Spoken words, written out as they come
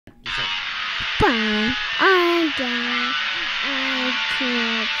Bye. I'm down. I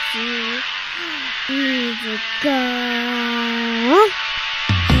can't see. Need to go.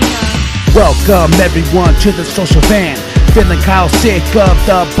 Welcome everyone to the social van. Feeling Kyle sick of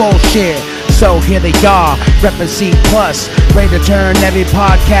the bullshit. So here they are, reppin' C+, ready to turn every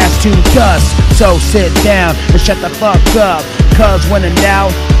podcast to dust. So sit down and shut the fuck up, cause when in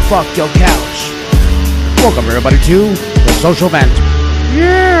doubt, fuck your couch. Welcome everybody to the social vent.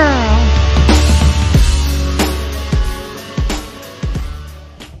 Yeah!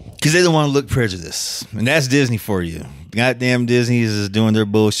 Because they don't want to look prejudiced. And that's Disney for you. Goddamn Disney is doing their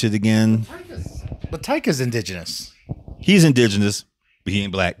bullshit again. But Taika's indigenous. He's indigenous, but he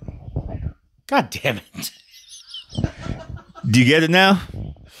ain't black. God damn it. Do you get it now?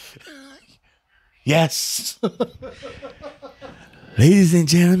 Yes. Ladies and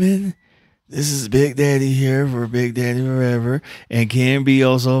gentlemen, this is Big Daddy here for Big Daddy Forever, and can be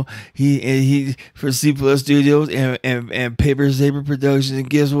also he for C Plus Studios and Paper Saber Productions. And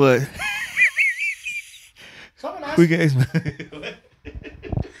guess what?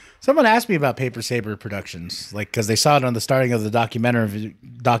 Someone asked me about Paper Saber Productions, like because they saw it on the starting of the documentary,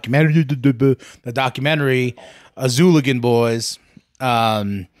 Azuligan Boys.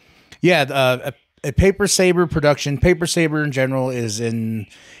 A Paper Saber production. Paper Saber in general it's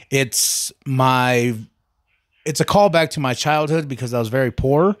a callback to my childhood because I was very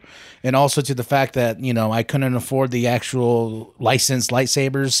poor, and also to the fact that, you know, I couldn't afford the actual licensed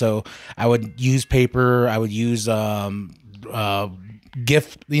lightsabers, so I would use paper. I would use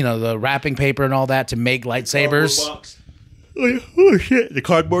gift, you know, the wrapping paper and all that to make lightsabers. Oh shit! The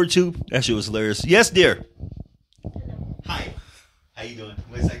cardboard tube. That shit was hilarious. Yes, dear. Hi. How you doing?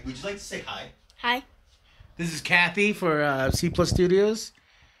 Would you like to say hi? Hi. This is Kathy for C Plus Studios.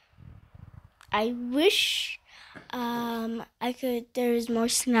 I wish there's more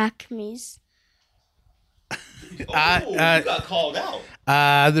snack me's. You got called out.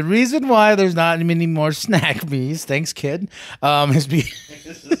 The reason why there's not many more snack me's, thanks kid,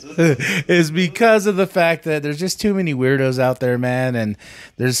 is because of the fact that there's just too many weirdos out there, man. And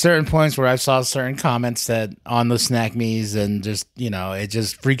there's certain points where I saw certain comments that on the snack me's, and just, you know, it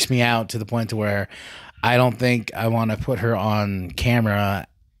just freaks me out to the point to where I don't think I want to put her on camera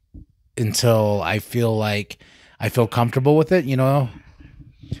until I feel comfortable with it, you know.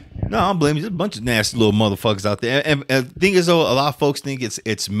 No, I don't blame you. There's a bunch of nasty little motherfuckers out there. And the thing is, though, a lot of folks think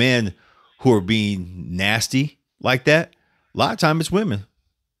it's men who are being nasty like that. A lot of time it's women.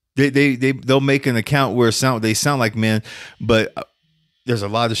 They'll make an account where they sound like men, but there's a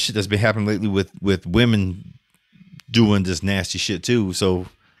lot of shit that's been happening lately with women doing this nasty shit too. So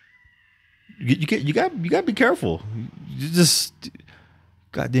you got to be careful. You just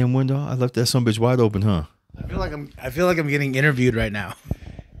goddamn window. I left that son bitch wide open, huh? I feel like I'm getting interviewed right now.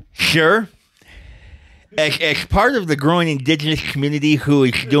 Sure. As part of the growing indigenous community who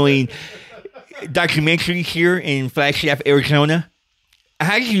is doing documentaries here in Flagstaff, Arizona,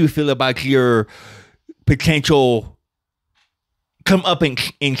 how do you feel about your potential come up and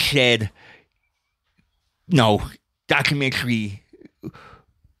said, no, documentary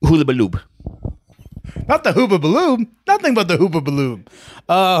hula baloob? Not the hooba baloob. Nothing but the hooba baloob.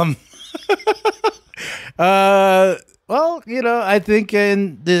 Well, you know, I think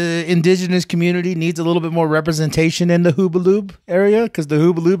in the indigenous community needs a little bit more representation in the Hoobaloob area, because the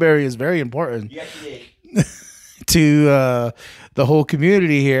Hoobaloob area is very important to the whole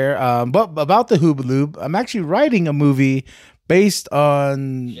community here. But about the Hoobaloob, I'm actually writing a movie based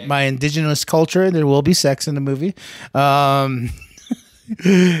on my indigenous culture, and there will be sex in the movie.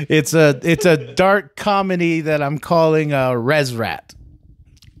 It's a dark comedy that I'm calling Res Rat.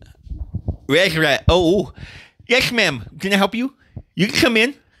 Res Rat. Oh. Yes, ma'am. Can I help you? You can come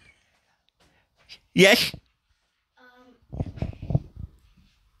in. Yes. I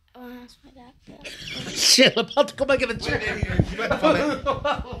want to ask my dad. Shit, I'm about to go back in the chair.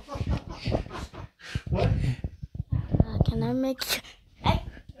 What? Can I make...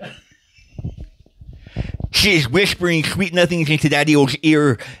 She's whispering sweet nothings into Daddy-O's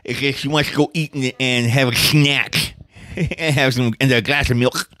ear as if she wants to go eat and have a snack. And have some and a glass of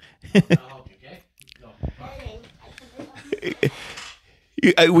milk.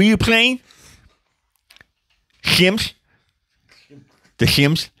 Were you playing Sims? The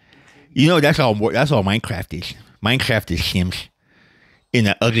Sims? You know, that's all Minecraft is. Minecraft is Sims in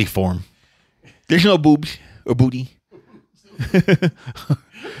an ugly form. There's no boobs or booty.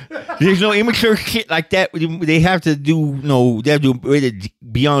 There's no immature shit like that. They have to do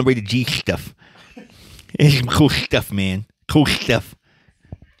beyond rated G stuff. It's some cool stuff, man. Cool stuff.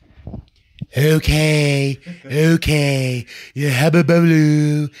 Okay, you hubba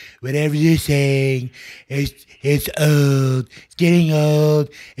blue, whatever you're saying. It's old. It's getting old.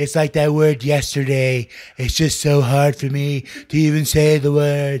 It's like that word yesterday. It's just so hard for me to even say the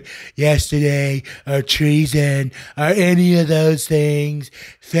word yesterday or treason or any of those things.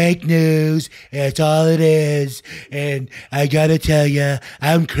 Fake news. That's all it is. And I gotta tell you,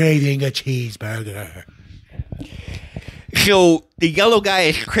 I'm craving a cheeseburger. So the yellow guy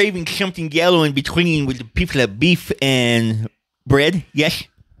is craving something yellow in between with the people of beef and bread. Yes.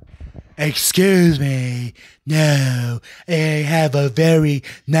 Excuse me. No, I have a very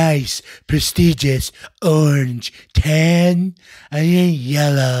nice, prestigious orange tan. I ain't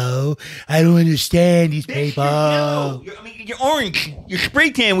yellow. I don't understand these people. Yellow. You're orange. You're spray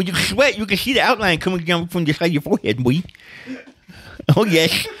tan. When you sweat, you can see the outline coming down from the side of your forehead, boy. Oh,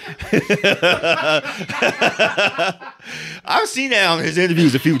 yes. I've seen that on his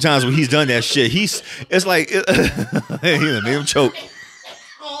interviews a few times when he's done that shit. It's like, made him choke.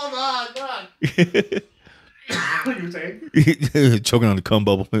 Hold on. What you saying? Choking on the cum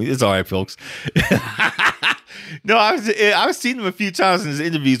bubble. It's all right, folks. No, I've seen him a few times in his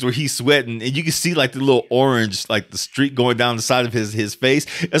interviews where he's sweating, and you can see like the little orange, like the streak going down the side of his face.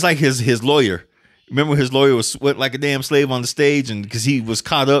 It's like his lawyer. Remember, his lawyer was sweating like a damn slave on the stage, and because he was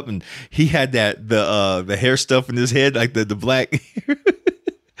caught up, and he had the hair stuff in his head, like the black.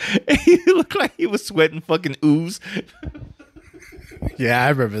 And he looked like he was sweating fucking ooze. Yeah, I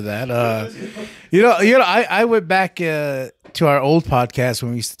remember that. I went back to our old podcast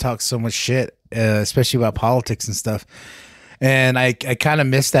when we used to talk so much shit, especially about politics and stuff. And I kind of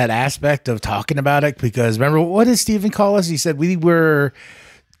missed that aspect of talking about it because remember, what did Steven call us? He said we were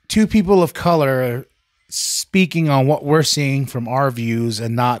two people of color speaking on what we're seeing from our views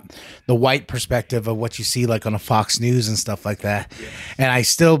and not the white perspective of what you see like on a Fox News and stuff like that. Yeah. And I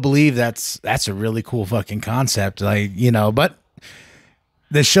still believe that's a really cool fucking concept. Like, but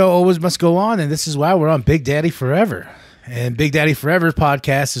the show always must go on, and this is why we're on Big Daddy Forever. And Big Daddy Forever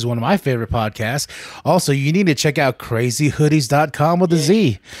podcast is one of my favorite podcasts. Also, you need to check out crazyhoodies.com with a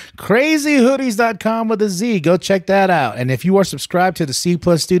Z. Crazyhoodies.com with a Z. Go check that out. And if you are subscribed to the C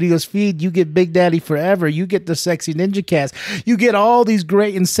Plus Studios feed, you get Big Daddy Forever. You get the Sexy Ninja Cast. You get all these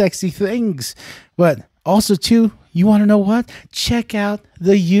great and sexy things. But also, too, you want to know what? Check out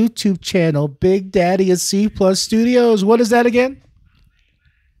the YouTube channel, Big Daddy at C Plus Studios. What is that again?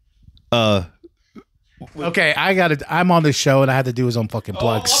 Okay, I'm on this show and I had to do his own fucking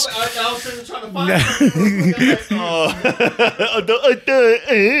plugs. I was trying to find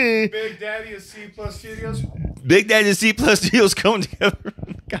Big Daddy at C Plus Studios. Big Daddy and C Plus Studios come together.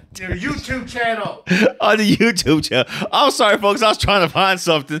 Their YouTube channel. On the YouTube channel. I'm sorry, folks. I was trying to find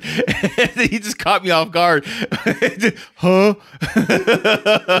something. He just caught me off guard. Huh?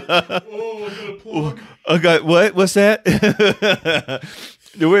 Okay, what? What's that?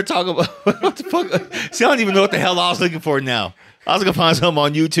 We're talking about what the fuck? See, I don't even know what the hell I was looking for now. I was gonna find something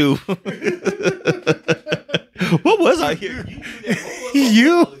on YouTube. What was I here?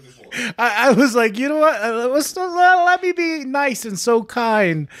 I was like, you know what? Let me be nice and so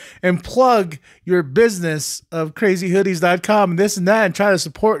kind and plug your business of crazyhoodies.com and this and that and try to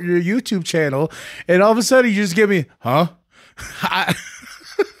support your YouTube channel. And all of a sudden, you just give me, huh?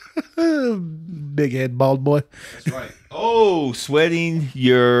 Big head, bald boy. That's right. Oh, sweating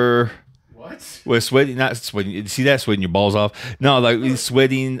your... What? Well, sweating, not sweating. See that? Sweating your balls off? No, like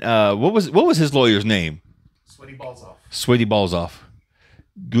sweating... What was his lawyer's name? Sweaty balls off. Sweaty balls off.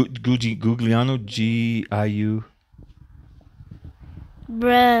 Gugliano, G-I-U.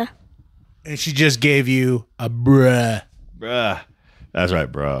 Bruh. And she just gave you a bruh. Bruh. That's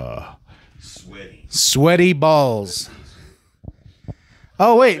right, bruh. Sweaty balls.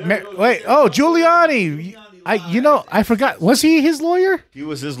 Oh, wait. Oh, Giuliani. I forgot. Was he his lawyer? He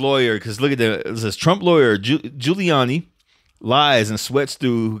was his lawyer because look at this Trump lawyer, Giuliani, lies and sweats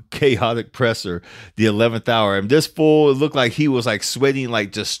through chaotic presser the 11th hour. And this fool, it looked like he was like sweating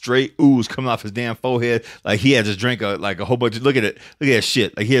like just straight ooze coming off his damn forehead. Like he had to drink a whole bunch of, look at that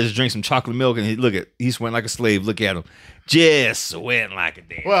shit. Like he had to drink some chocolate milk and he's sweating like a slave. Look at him. Just sweating like a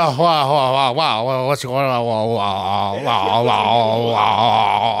damn. Wow. What's going on?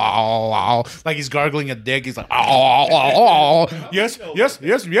 Like he's gargling a dick. He's like, yes,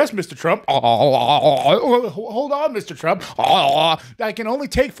 Mr. Trump. Hold on, Mr. Trump. I can only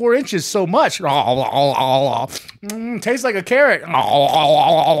take 4 inches so much. Tastes like a carrot.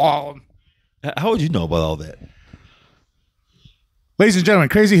 How would you know about all that? Ladies and gentlemen,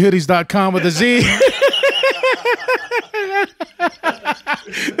 crazyhoodies.com with a Z.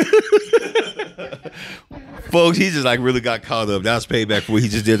 Folks, he just like really got caught up. That's payback for what he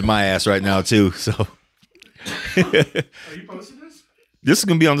just did to my ass right now too. So Are you posting this? this is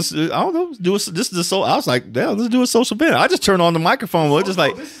gonna be on this. I don't know. This is a I was like, damn, let's do a social event. I just turned on the microphone. Well, just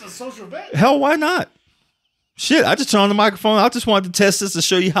like, this is a social event. hell, why not? Shit, I just turned on the microphone. I just wanted to test this to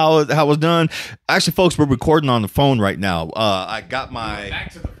show you how it was done. Actually, folks, we're recording on the phone right now. I got my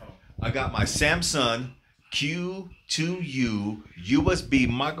Back to the phone. I got my Samsung Q2U USB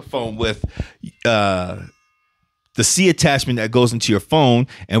microphone with the C attachment that goes into your phone,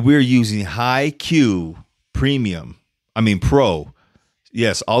 and we're using High Q Pro.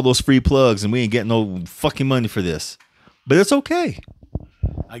 Yes, all those free plugs, and we ain't getting no fucking money for this, but it's okay.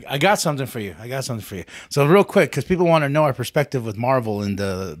 I got something for you. So real quick, because people want to know our perspective with Marvel and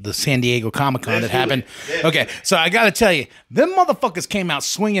the San Diego Comic-Con that happened. Okay, so I got to tell you, them motherfuckers came out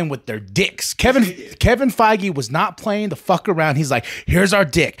swinging with their dicks. Kevin Feige was not playing the fuck around. He's like, here's our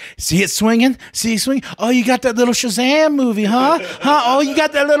dick. See it swinging? See it swinging? Oh, you got that little Shazam movie, huh? Oh, you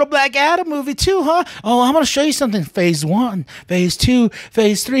got that little Black Adam movie too, huh? Oh, I'm going to show you something. Phase 1, Phase 2,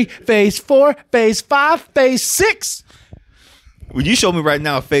 Phase 3, Phase 4, Phase 5, Phase 6. When you show me right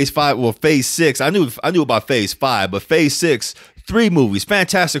now, Phase 6, I knew about Phase 5, but Phase 6, 3 movies,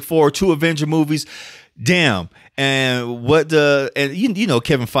 Fantastic Four, 2 Avenger movies, damn. And you know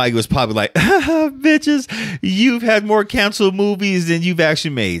Kevin Feige was probably like, bitches, you've had more canceled movies than you've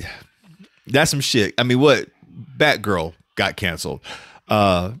actually made. That's some shit. I mean, what? Batgirl got canceled.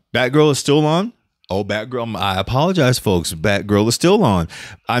 Batgirl is still on. Oh, Batgirl, I apologize, folks. Batgirl is still on.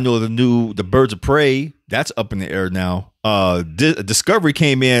 I know the Birds of Prey, that's up in the air now. Discovery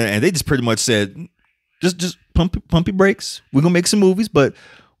came in and they just pretty much said, just pump your brakes. We're gonna make some movies, but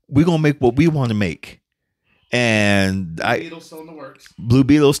we're gonna make what we want to make. And Blue Beetle's still in the works. Blue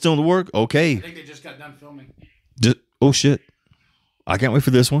Beetle's still in the work. Okay. I think they just got done filming. Oh shit! I can't wait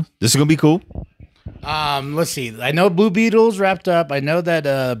for this one. This is gonna be cool. Let's see. I know Blue Beetle's wrapped up. I know that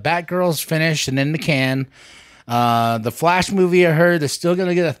Batgirl's finished and in the can. The Flash movie, I heard, is still going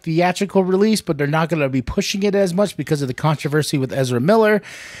to get a theatrical release, but they're not going to be pushing it as much because of the controversy with Ezra Miller.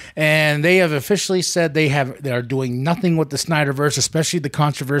 And they have officially said they are doing nothing with the Snyderverse, especially the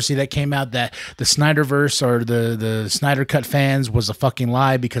controversy that came out that the Snyderverse or the Snyder Cut fans was a fucking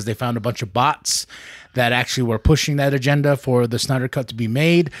lie because they found a bunch of bots that actually were pushing that agenda for the Snyder Cut to be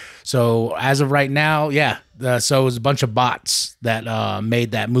made. So as of right now, so it was a bunch of bots that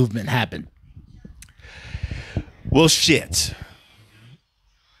made that movement happen. Well, shit.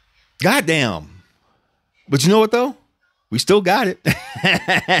 Goddamn. But you know what, though? We still got it.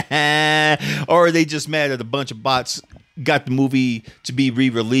 Or are they just mad that a bunch of bots got the movie to be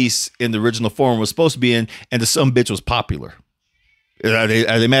re-released in the original form it was supposed to be in, and the some bitch was popular? Are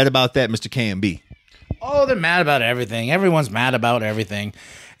they mad about that, Mr. KMB? Oh, they're mad about everything. Everyone's mad about everything.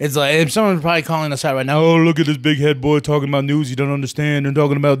 It's like if someone's probably calling us out right now. Oh, look at this big head boy talking about news you don't understand and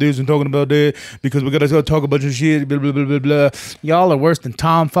talking about this and talking about that because we gotta talk a bunch of shit. Blah blah blah blah blah. Y'all are worse than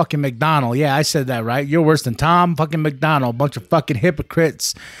Tom fucking McDonald. Yeah, I said that right. You're worse than Tom fucking McDonald. Bunch of fucking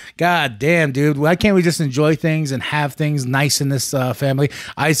hypocrites. God damn, dude. Why can't we just enjoy things and have things nice in this family?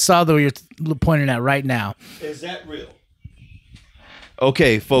 I saw that you're pointing at right now. Is that real?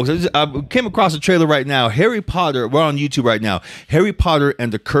 Okay, folks, I came across a trailer right now. Harry Potter, we're on YouTube right now. Harry Potter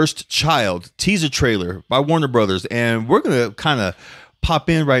and the Cursed Child teaser trailer by Warner Brothers. And we're going to kind of pop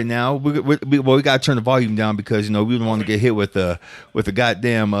in right now. We got to turn the volume down because, you know, we don't want to get hit with a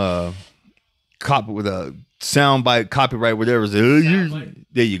goddamn with a soundbite, copyright, whatever. There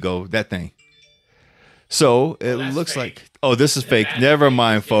you go, that thing. So it looks like, oh, this is fake. Never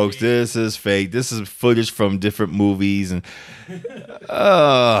mind, folks. This is fake. This is footage from different movies and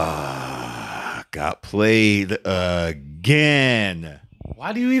got played again.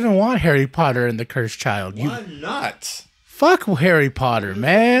 Why do you even want Harry Potter and the Cursed Child? Why not? Fuck Harry Potter,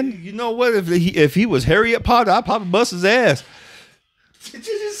 man. You know what? If he was Harriet Potter, I'd probably bust his ass. Did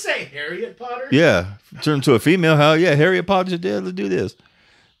you just say Harriet Potter? Yeah. Turn into a female. Hell yeah, Harriet Potter's dead. Let's do this.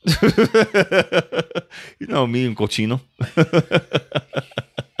 You know me and Cochino.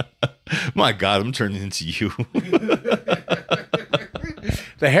 My God, I'm turning into you.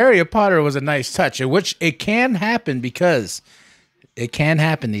 The Harriet Potter was a nice touch, which it can happen because it can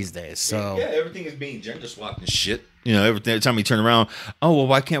happen these days. So yeah, everything is being gender swapped and shit. You know, every time you turn around, oh, well,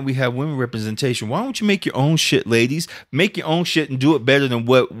 why can't we have women representation? Why don't you make your own shit, ladies? Make your own shit and do it better than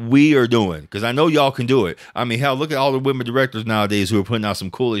what we are doing. Because I know y'all can do it. I mean, hell, look at all the women directors nowadays who are putting out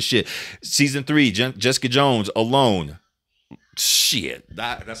some coolest shit. Season 3, Jessica Jones, Alone. Shit.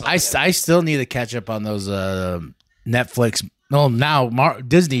 I still need to catch up on those Netflix, now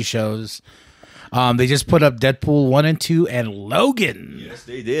Disney shows. They just put up Deadpool 1 and 2 and Logan. Yes,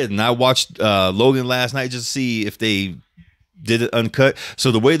 they did. And I watched Logan last night just to see if they did it uncut.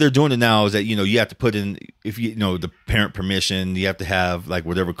 So the way they're doing it now is that, you have to put in, if the parent permission, you have to have like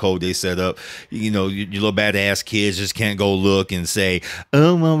whatever code they set up. Your little badass kids just can't go look and say,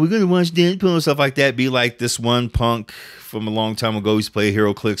 oh, well, we're going to watch Deadpool and stuff like that. Be like this one punk from a long time ago used to play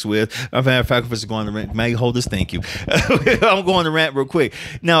Hero Clicks with. I've had faculty go on the rant. Maggie, hold this. Thank you. I'm going to rant real quick.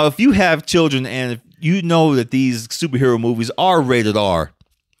 Now, if you have children and if you know that these superhero movies are rated R,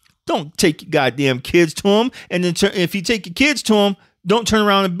 don't take your goddamn kids to them. And then if you take your kids to them, don't turn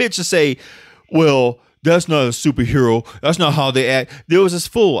around and bitch and say, well, that's not a superhero. That's not how they act. There was this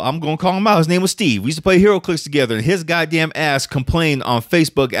fool. I'm going to call him out. His name was Steve. We used to play Hero Clicks together. And his goddamn ass complained on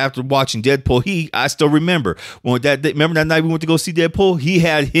Facebook after watching Deadpool. I still remember. Remember that night we went to go see Deadpool? He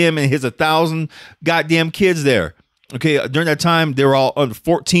had him and his 1,000 goddamn kids there. Okay, during that time, they were all under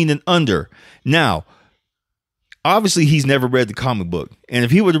 14 and under. Now, obviously, he's never read the comic book. And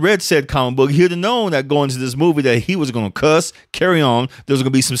if he would have read said comic book, he would have known that going into this movie that he was going to cuss, carry on. There's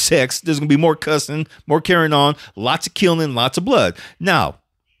going to be some sex. There's going to be more cussing, more carrying on, lots of killing, lots of blood. Now,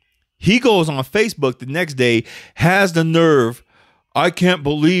 he goes on Facebook the next day, has the nerve. I can't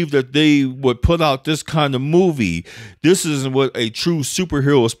believe that they would put out this kind of movie. This isn't what a true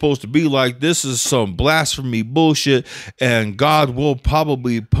superhero is supposed to be like. This is some blasphemy bullshit, and God will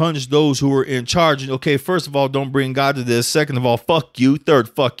probably punish those who are in charge. And okay, first of all, don't bring God to this. Second of all, fuck you. Third,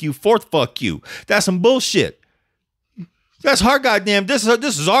 fuck you. Fourth, fuck you. That's some bullshit. That's our goddamn. This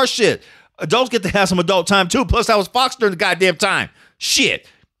is our shit. Adults get to have some adult time too. Plus, I was Fox during the goddamn time. Shit.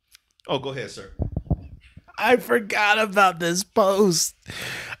 Oh, go ahead, sir. I forgot about this post.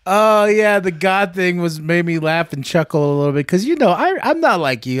 Oh yeah, the God thing made me laugh and chuckle a little bit because I'm not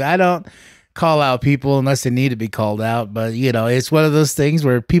like you. I don't call out people unless they need to be called out. But it's one of those things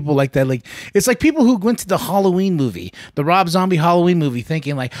where people like that, like it's like people who went to the Halloween movie, the Rob Zombie Halloween movie,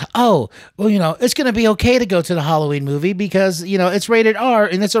 thinking like, oh, well, it's gonna be okay to go to the Halloween movie because it's rated R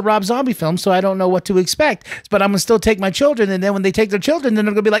and it's a Rob Zombie film, so I don't know what to expect. But I'm gonna still take my children, and then when they take their children, then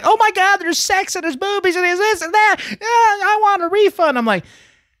they're gonna be like, oh my God, there's sex and there's boobies and there's this and that. Yeah, I want a refund. I'm like,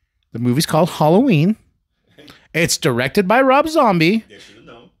 the movie's called Halloween. It's directed by Rob Zombie.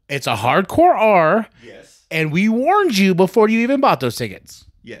 It's a hardcore R. Yes. And we warned you before you even bought those tickets.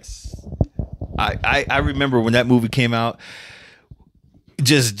 Yes. I remember when that movie came out,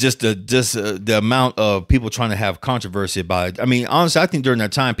 just the amount of people trying to have controversy about it. I mean, honestly, I think during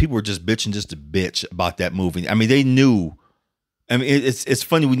that time, people were just bitching just to bitch about that movie. I mean, they knew. I mean, it's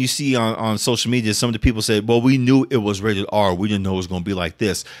funny when you see on social media, some of the people say, well, we knew it was rated R. We didn't know it was going to be like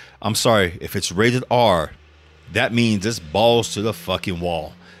this. I'm sorry. If it's rated R, that means it's balls to the fucking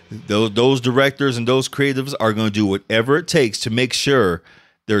wall. Those directors and those creatives are going to do whatever it takes to make sure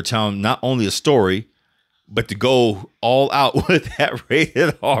they're telling not only a story, but to go all out with that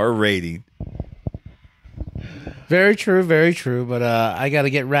rated R rating. Very true, very true. But I got to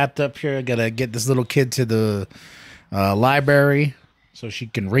get wrapped up here. I got to get this little kid to the library so she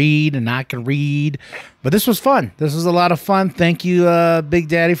can read and I can read. But this was fun. This was a lot of fun. Thank you, Big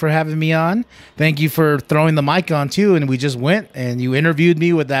Daddy, for having me on. Thank you for throwing the mic on, too. And we just went and you interviewed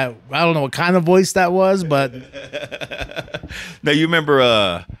me with that. I don't know what kind of voice that was, but. Now, you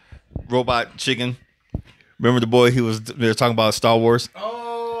remember Robot Chicken? Remember the boy they were talking about Star Wars?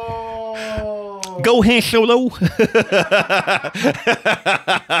 Oh. Go Han Solo.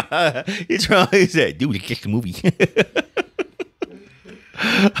 He said, dude, it's just a movie.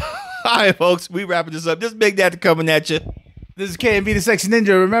 All right, folks, we wrapping this up. This is Big Daddy coming at you. This is K&B the Sexy Ninja.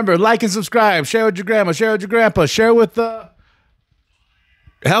 Remember, like and subscribe. Share with your grandma. Share with your grandpa. Share with hell,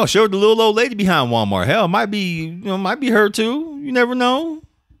 share with the little old lady behind Walmart. Hell, might be her too. You never know.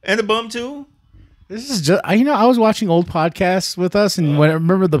 And the bum too. This is just, I was watching old podcasts with us, and when I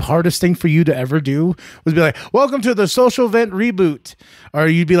remember the hardest thing for you to ever do was be like, welcome to the social vent reboot. Or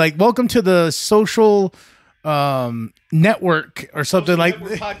you'd be like, welcome to the social network or something like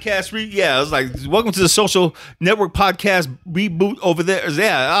podcast. Yeah, I was like, welcome to the social network podcast reboot over there.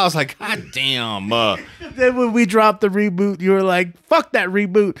 Yeah, I was like, God damn. Then when we dropped the reboot, you were like, fuck that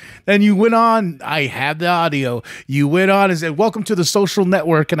reboot. Then you went on. I had the audio. You went on and said, welcome to the social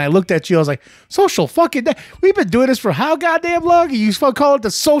network. And I looked at you. I was like, social fucking net. We've been doing this for how goddamn long? You call it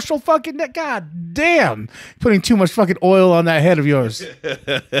the social fucking net? God damn. Putting too much fucking oil on that head of yours.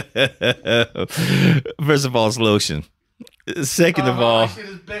 First of all, it's lotion. Second of all, I see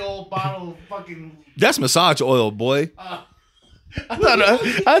this big old bottle of fucking. That's massage oil, boy. I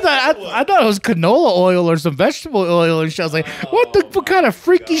thought it was canola oil or some vegetable oil and shit. I was like, what kind of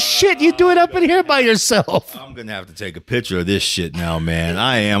freaky shit you doing up in here by yourself? I'm gonna have to take a picture of this shit now, man.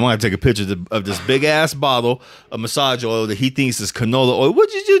 I'm gonna take a picture of this big ass bottle of massage oil that he thinks is canola oil. What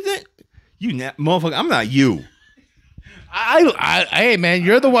did you think? Motherfucker, I'm not you. Hey man,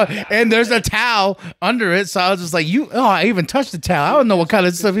 you're the one, and there's a towel under it, so I was just like, I even touched the towel. I don't know what kind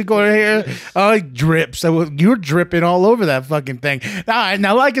of stuff you go in here. It drips. So you're dripping all over that fucking thing. All right,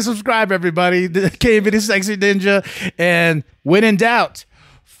 now like and subscribe, everybody. The K-Video Sexy Ninja, and when in doubt,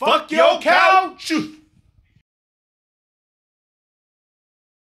 Fuck your couch.